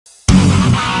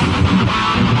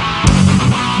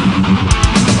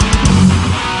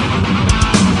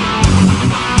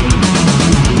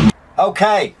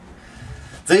Okay,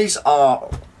 these are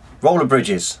roller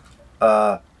bridges.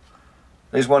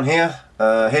 There's one here.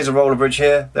 Here's a roller bridge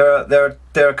here. There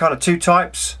are kind of two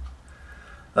types,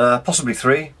 possibly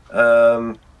three.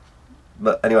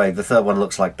 But anyway, the third one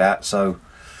looks like that. So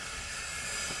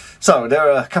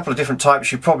there are a couple of different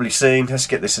types you've probably seen. Let's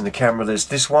get this in the camera. There's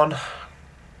this one,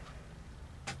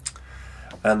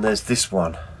 and there's this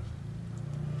one.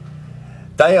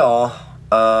 They are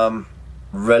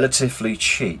relatively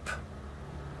cheap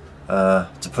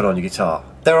to put on your guitar.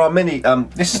 There are many.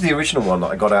 This is the original one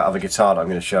that I got out of a guitar that I'm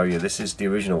going to show you. This is the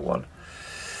original one,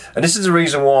 and this is the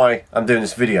reason why I'm doing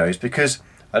this video, is because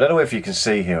I don't know if you can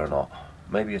see here or not.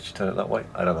 Maybe I should turn it that way.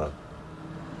 I don't know.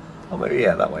 Oh, maybe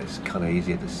yeah, that way. It's kind of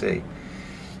easier to see.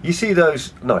 You see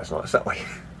those? No, it's not. It's that way.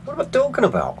 What am I talking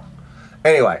about?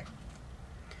 Anyway,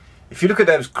 if you look at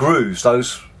those grooves,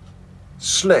 those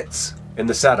slits in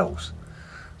the saddles,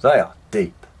 they are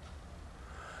deep.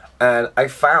 And I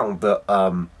found that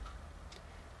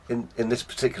in this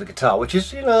particular guitar, which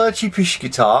is, you know, a cheapish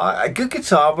guitar, a good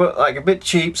guitar, but like a bit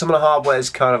cheap. Some of the hardware is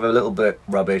kind of a little bit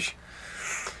rubbish.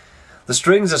 The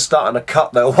strings are starting to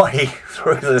cut their way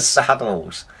through the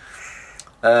saddles.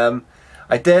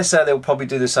 I dare say they'll probably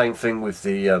do the same thing with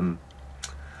the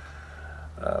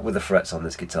frets on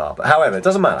this guitar. But however, it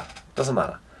doesn't matter. Doesn't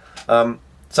matter.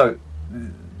 So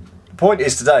the point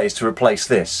is today is to replace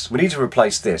this. We need to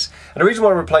replace this, and the reason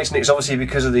why I'm replacing it is obviously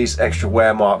because of these extra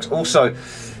wear marks. Also,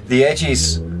 the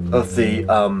edges of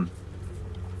the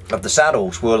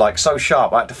saddles were like so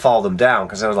sharp I had to file them down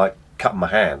because they were like cutting my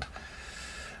hand.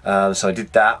 So I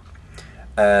did that,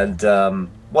 and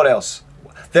what else?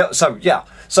 So yeah,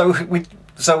 so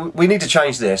we need to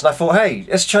change this, and I thought, hey,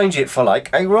 let's change it for like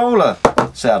a roller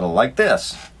saddle like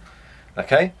this.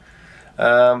 Okay,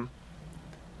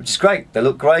 which is great. They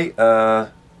look great,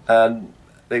 and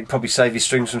they probably save your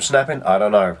strings from snapping. I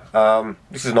don't know.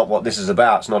 This is not what this is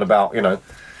about. It's not about, you know,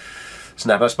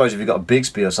 snap. I suppose if you've got a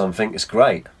Bigsby or something, it's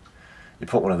great. You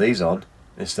put one of these on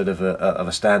instead of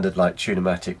a standard like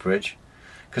Tune-O-Matic bridge,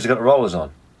 because you've got the rollers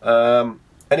on.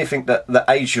 Anything that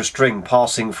aids your string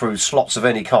passing through slots of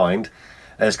any kind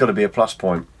has got to be a plus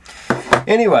point.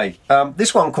 Anyway,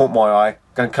 this one caught my eye.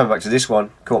 Going to come back to this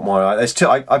one, caught my eye. There's two.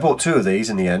 I bought two of these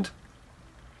in the end.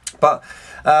 But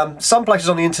some places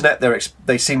on the internet,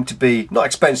 they seem to be not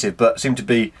expensive, but seem to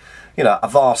be, you know, a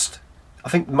vast. I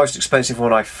think the most expensive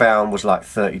one I found was like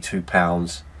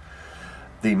 £32.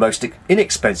 The most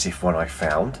inexpensive one I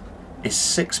found is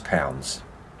 £6.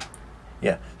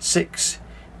 Yeah, 6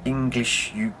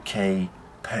 English UK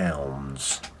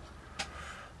pounds.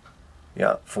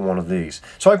 Yeah, for one of these.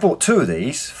 So I bought two of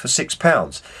these for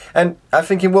 £6, and I'm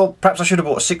thinking, well, perhaps I should have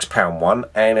bought a £6 one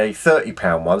and a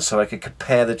 £30 one so I could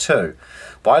compare the two.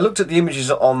 But I looked at the images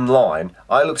online.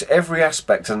 I looked at every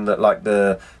aspect, and like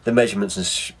the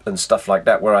measurements and stuff like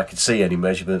that, where I could see any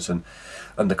measurements, and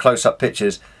the close-up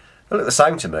pictures. They look the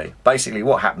same to me. Basically,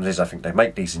 what happens is I think they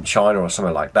make these in China or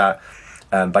somewhere like that.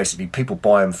 And basically people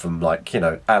buy them from, like, you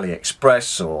know,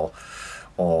 AliExpress or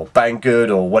Banggood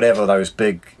or whatever those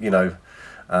big, you know,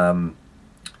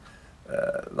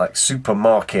 like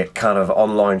supermarket kind of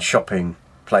online shopping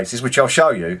places, which I'll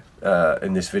show you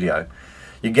in this video.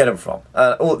 You can get them from.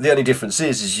 The only difference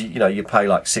is you know, you pay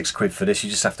like £6 for this. You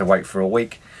just have to wait for a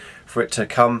week for it to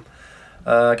come,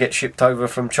 get shipped over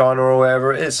from China or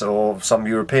wherever it is, or some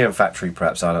European factory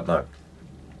perhaps, I don't know.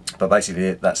 But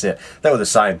basically that's it. They were the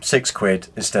same, £6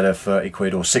 instead of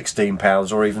 £30 or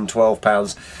 £16 or even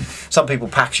 £12. Some people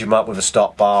package them up with a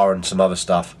stop bar and some other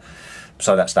stuff.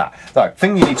 So that's that. The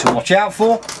thing you need to watch out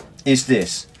for is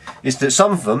this, is that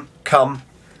some of them come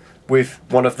with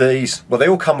one of these. Well, they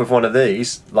all come with one of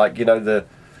these, like, you know, the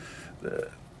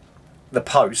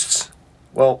posts.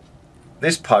 Well,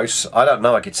 this post, I don't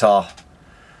know a guitar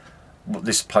what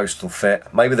this post will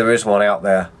fit. Maybe there is one out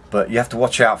there, but you have to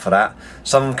watch out for that.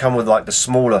 Some of them come with like the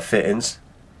smaller fittings,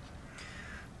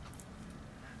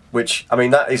 which, I mean,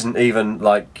 that isn't even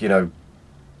like, you know,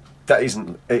 that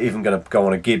isn't even going to go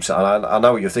on a Gibson. I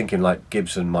know what you're thinking, like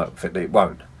Gibson might fit. It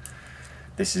won't.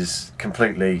 This is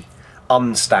completely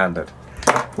unstandard.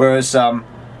 Whereas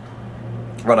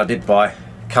one I did buy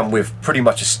come with pretty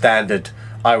much a standard,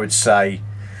 I would say.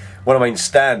 When I mean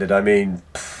standard, I mean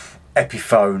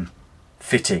Epiphone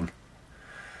fitting.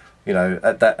 You know,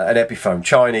 an Epiphone,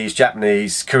 Chinese,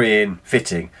 Japanese, Korean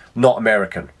fitting, not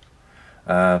American.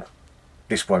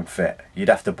 This won't fit. You'd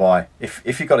have to buy, if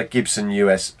you've got a Gibson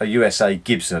a USA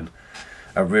Gibson,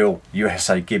 a real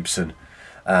USA Gibson,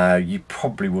 you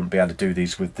probably wouldn't be able to do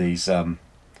these with these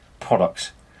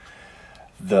products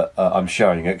that I'm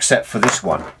showing, except for this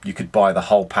one. You could buy the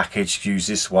whole package, use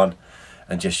this one,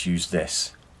 and just use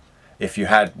this. if you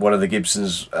had one of the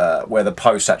Gibsons where the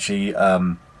posts actually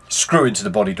screw into the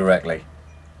body directly.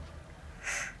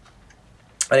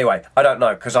 Anyway, I don't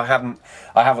know, because I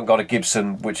haven't got a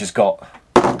Gibson which has got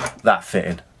that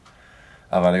fitting.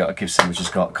 I've only got a Gibson which has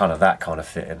got kind of that kind of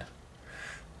fitting,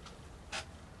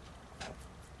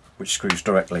 which screws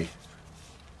directly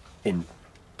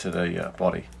into the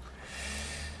body.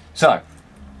 So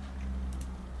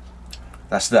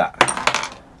that's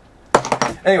that.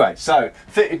 Anyway, so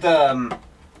fitted it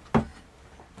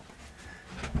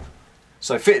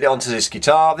onto this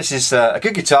guitar. This is a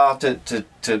good guitar to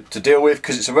deal with,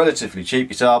 because it's a relatively cheap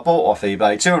guitar, bought off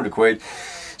eBay, 200 quid.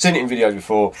 Seen it in videos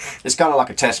before. It's kind of like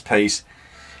a test piece.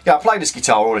 Yeah, I play this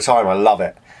guitar all the time. I love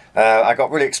it. I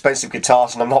got really expensive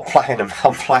guitars and I'm not playing them.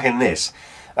 I'm playing this.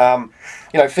 You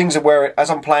know, things are where as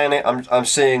I'm playing it, I'm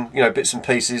seeing, you know, bits and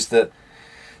pieces that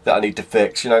I need to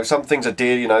fix. You know, some things I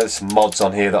did. You know, there's some mods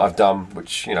on here that I've done,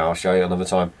 which, you know, I'll show you another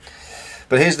time.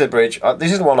 But here's the bridge.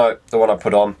 This is the one I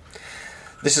put on.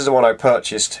 This is the one I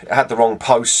purchased. It had the wrong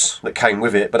posts that came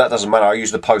with it, but that doesn't matter. I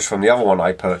used the post from the other one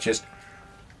I purchased.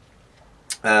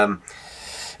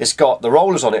 It's got the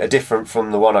rollers on it are different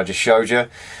from the one I just showed you.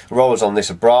 The rollers on this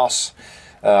are brass.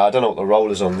 I don't know what the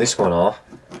rollers on this one are.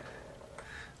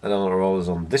 I don't know what the rollers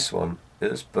on this one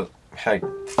is, but hey.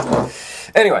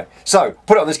 Anyway, so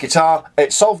put it on this guitar.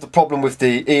 It solved the problem with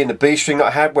the E and the B string that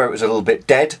I had, where it was a little bit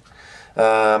dead.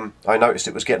 I noticed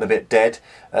it was getting a bit dead.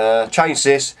 Changed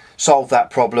this, solved that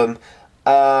problem.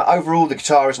 Overall, the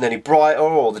guitar isn't any brighter,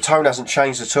 or the tone hasn't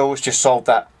changed at all. It's just solved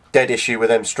that dead issue with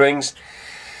them strings.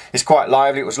 It's quite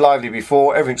lively. It was lively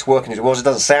before. Everything's working as it was. It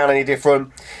doesn't sound any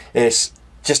different. It's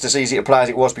just as easy to play as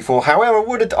it was before. However,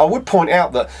 I would point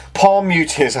out that palm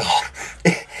muting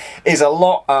is a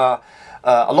lot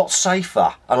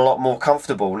safer and a lot more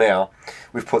comfortable now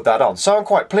we've put that on. So I'm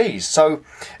quite pleased. So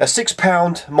a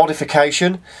 £6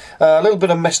 modification. A little bit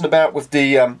of messing about with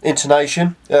the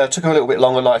intonation. Took a little bit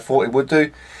longer than I thought it would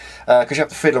do, because you have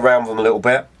to fiddle around with them a little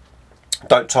bit.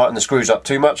 Don't tighten the screws up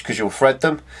too much because you'll thread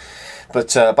them.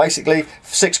 But basically,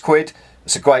 £6.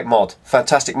 It's a great mod,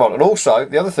 fantastic mod. And also,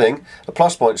 the other thing, the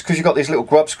plus point, is because you've got these little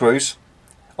grub screws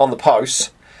on the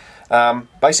posts.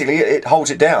 Basically, it holds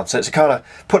it down. So it's a kind of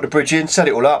put the bridge in, set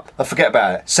it all up, and forget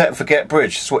about it. Set and forget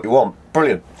bridge. That's what you want.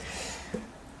 Brilliant.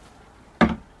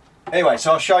 Anyway,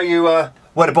 so I'll show you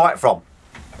where to buy it from.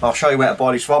 I'll show you where to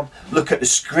buy this from. Look at the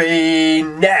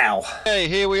screen now. Hey,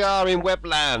 here we are in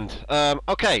Webland.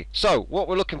 Okay, so what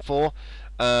we're looking for.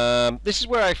 This is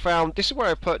where I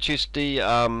purchased the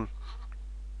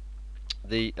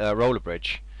roller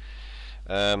bridge.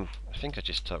 I think I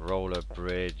just took roller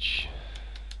bridge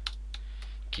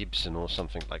Gibson or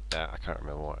something like that. I can't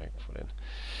remember what I put in.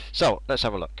 So let's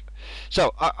have a look.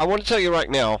 So I want to tell you right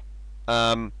now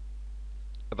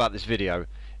about this video.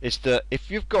 Is that if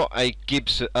you've got a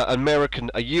Gibson,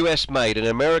 a US made, an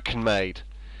American made,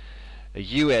 a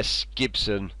US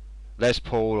Gibson Les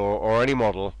Paul or any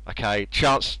model, okay,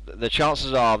 the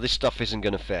chances are this stuff isn't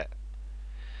going to fit.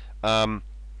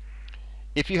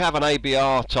 If you have an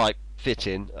ABR type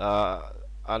fitting,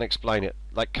 I'll explain it,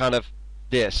 like kind of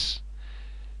this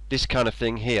kind of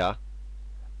thing here,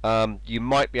 you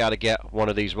might be able to get one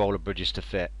of these roller bridges to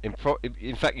fit. In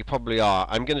fact, you probably are.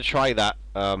 I'm going to try that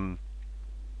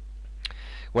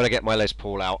when I get my Les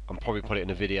Paul out. I'll probably put it in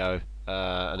a video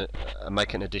and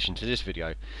make an addition to this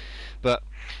video. But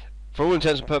for all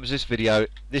intents and purposes, this video,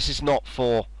 this is not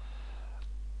for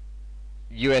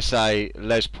USA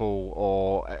Les Paul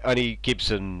or any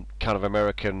Gibson kind of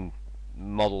American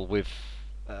model with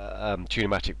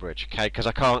Tune-O-Matic bridge, okay? Because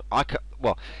I can't.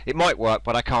 Well, it might work,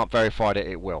 but I can't verify that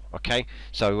it will. Okay,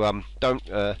 so don't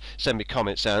send me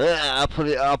comments saying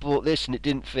I bought this and it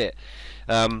didn't fit.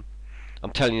 I'm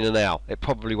telling you now, it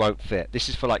probably won't fit. This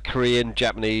is for like Korean,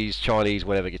 Japanese, Chinese,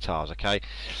 whatever guitars, okay?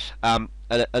 And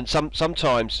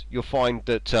sometimes you'll find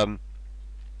that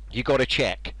you got to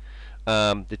check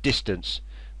the distance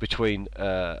between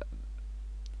the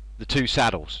two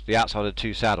saddles, the outside of the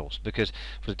two saddles, because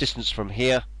for the distance from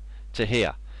here to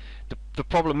here. The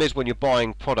problem is when you're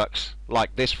buying products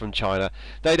like this from China,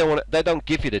 they don't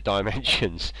give you the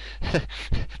dimensions.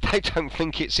 They don't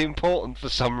think it's important for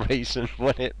some reason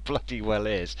when it bloody well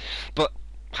is. But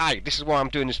hey, this is why I'm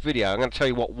doing this video. I'm going to tell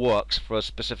you what works for a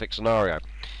specific scenario.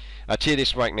 I'll tell you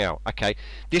this right now. Okay,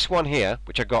 this one here,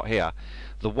 which I got here,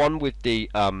 the one with the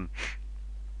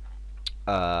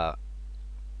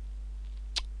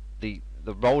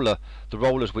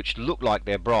rollers which look like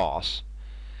they're brass,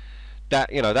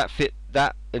 that, you know, that fit,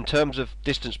 that in terms of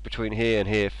distance between here and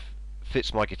here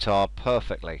fits my guitar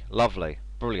perfectly. Lovely,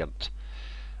 brilliant.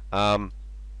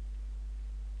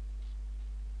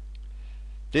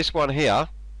 This one here,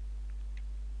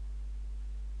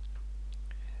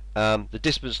 the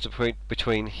distance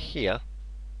between here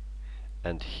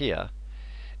and here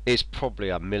is probably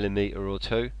a millimetre or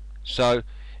two, so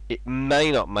it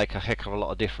may not make a heck of a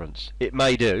lot of difference. It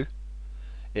may do,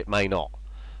 it may not.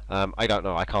 I don't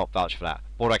know, I can't vouch for that.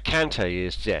 What I can tell you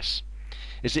is this,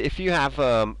 is that if you have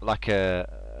like a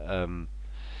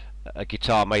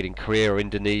guitar made in Korea or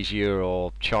Indonesia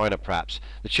or China perhaps,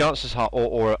 the chances are,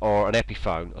 or an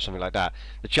Epiphone or something like that,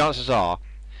 the chances are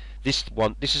this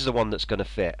is the one that's going to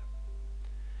fit,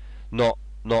 not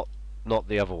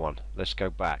the other one. Let's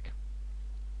go back.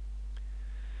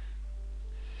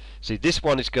 See, this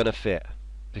one is going to fit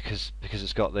because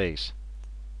it's got these.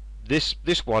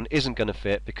 This one isn't going to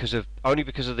fit only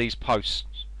because of these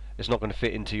posts. It's not going to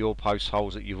fit into your post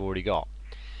holes that you've already got.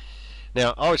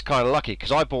 Now, I was kind of lucky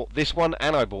because I bought this one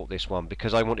and I bought this one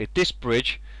because I wanted this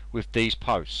bridge with these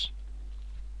posts.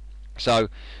 So, a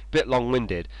bit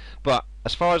long-winded, but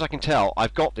as far as I can tell,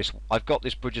 I've got this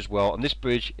bridge as well, and this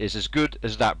bridge is as good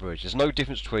as that bridge. There's no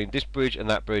difference between this bridge and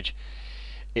that bridge.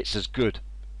 It's as good.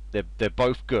 They're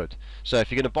both good. So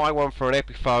if you're going to buy one for an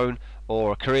Epiphone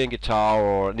or a Korean guitar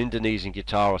or an Indonesian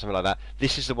guitar or something like that,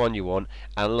 this is the one you want.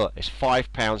 And look, it's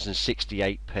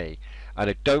 £5.68, and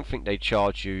I don't think they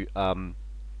charge you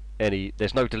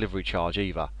there's no delivery charge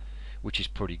either, which is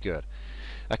pretty good.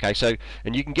 Okay, so,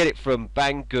 and you can get it from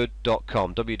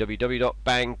banggood.com,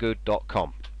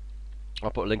 www.banggood.com.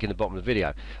 I'll put a link in the bottom of the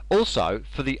video. Also,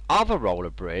 for the other roller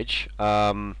bridge,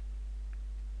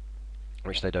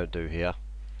 which they don't do here,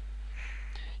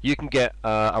 you can get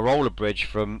a roller bridge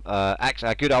from our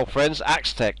good old friends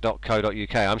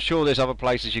axtech.co.uk. I'm sure there's other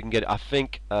places you can get it. I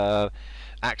think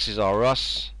Axes R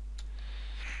Us,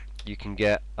 you can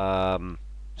get some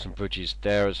bridges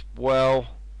there as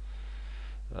well.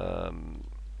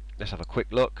 Let's have a quick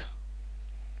look.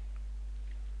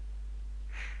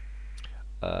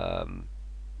 Here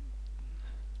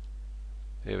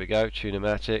we go,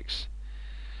 Tune-O-Matics.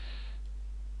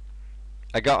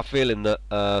 I got a feeling that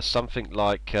something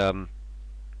like there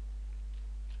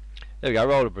we go,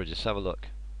 roller bridges. Have a look.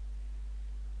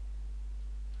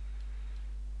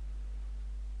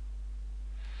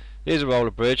 Here's a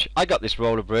roller bridge. I got this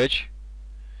roller bridge.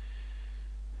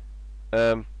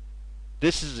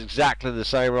 This is exactly the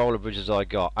same roller bridge as I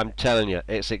got. I'm telling you,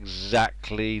 it's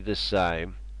exactly the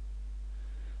same.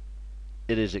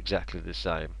 It is exactly the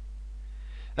same.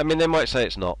 I mean, they might say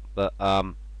it's not, but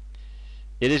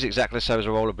it is exactly the same as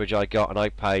a roller bridge I got, and I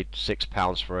paid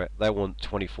 £6 for it. They want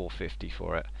 £24.50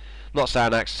 for it. I'm not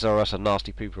saying Axes R Us are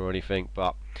nasty people or anything,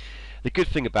 but the good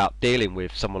thing about dealing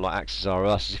with someone like Axes R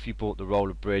Us is if you bought the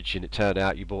roller bridge and it turned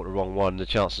out you bought the wrong one, the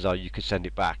chances are you could send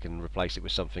it back and replace it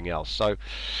with something else. So,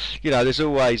 you know, there's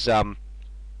always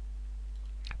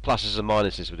pluses and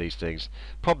minuses with these things.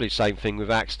 Probably same thing with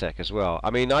Axtech as well.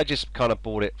 I mean, I just kind of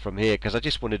bought it from here because I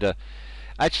just wanted to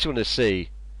see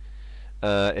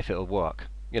if it'll work.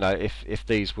 You know, if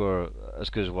these were as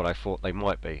good as what I thought they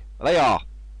might be. They are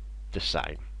the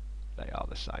same. They are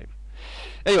the same.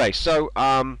 Anyway, so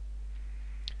I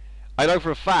know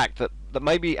for a fact that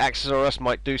maybe Axes R Us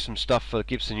might do some stuff for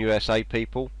Gibson USA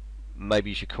people. Maybe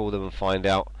you should call them and find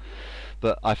out.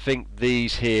 But I think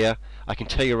these here, I can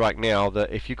tell you right now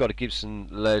that if you've got a Gibson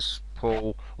Les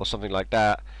Paul or something like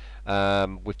that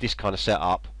with this kind of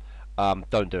setup,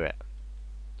 don't do it.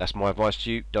 That's my advice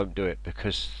to you. Don't do it,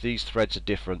 because these threads are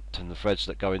different than the threads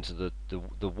that go into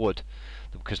the wood,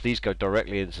 because these go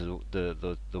directly into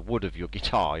the wood of your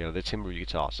guitar, you know, the timber of your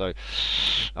guitar. So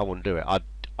I wouldn't do it.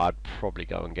 I'd probably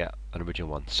go and get an original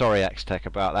one. Sorry, Axtech,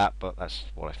 about that, but that's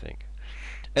what I think.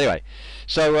 Anyway,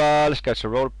 so let's go to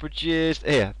roller bridges.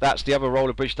 Here, that's the other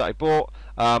roller bridge that I bought.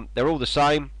 They're all the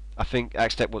same. I think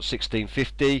Axtech wants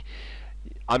 £16.50.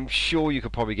 I'm sure you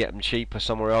could probably get them cheaper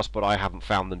somewhere else, but I haven't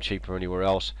found them cheaper anywhere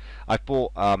else. I've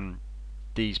bought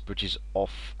these bridges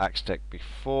off Axtech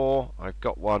before. I've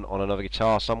got one on another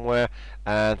guitar somewhere,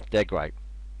 and they're great.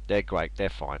 They're great. They're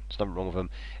fine. There's nothing wrong with them,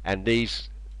 and these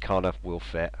kind of will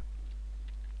fit.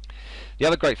 The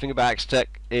other great thing about Axtech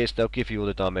is they'll give you all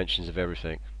the dimensions of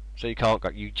everything, so you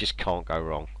just can't go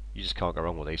wrong. You just can't go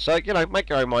wrong with these. So, you know, make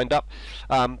your own mind up.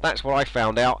 That's what I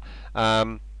found out.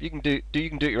 You can do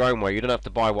it your own way. You don't have to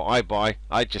buy what I buy.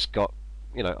 I just got,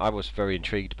 you know, I was very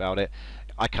intrigued about it.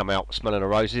 I come out smelling of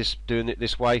roses doing it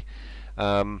this way.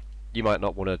 You might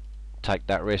not want to take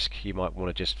that risk. You might want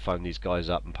to just phone these guys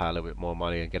up and pay a little bit more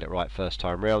money and get it right first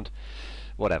time round.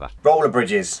 Whatever. Roller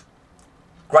bridges,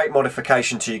 great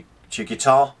modification to your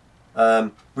guitar.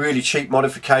 Really cheap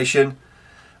modification.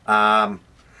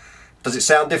 Does it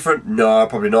sound different? No,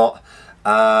 probably not.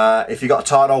 If you've got a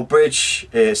tight old bridge,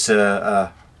 it's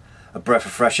a breath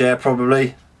of fresh air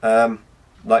probably.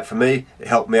 like for me, it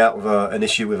helped me out with an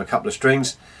issue with a couple of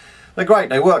strings. They're great,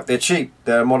 they work, they're cheap,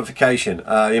 they're a modification.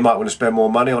 You might want to spend more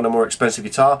money on a more expensive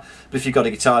guitar, but if you've got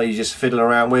a guitar that you're just fiddling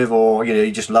around with, or you know,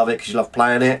 you just love it because you love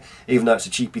playing it, even though it's a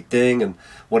cheapy thing and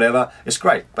whatever, it's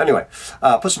great. But anyway,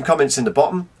 put some comments in the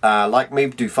bottom, like me,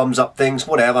 do thumbs up things,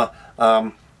 whatever.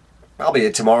 I'll be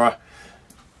here tomorrow.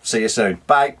 See you soon.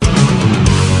 Bye.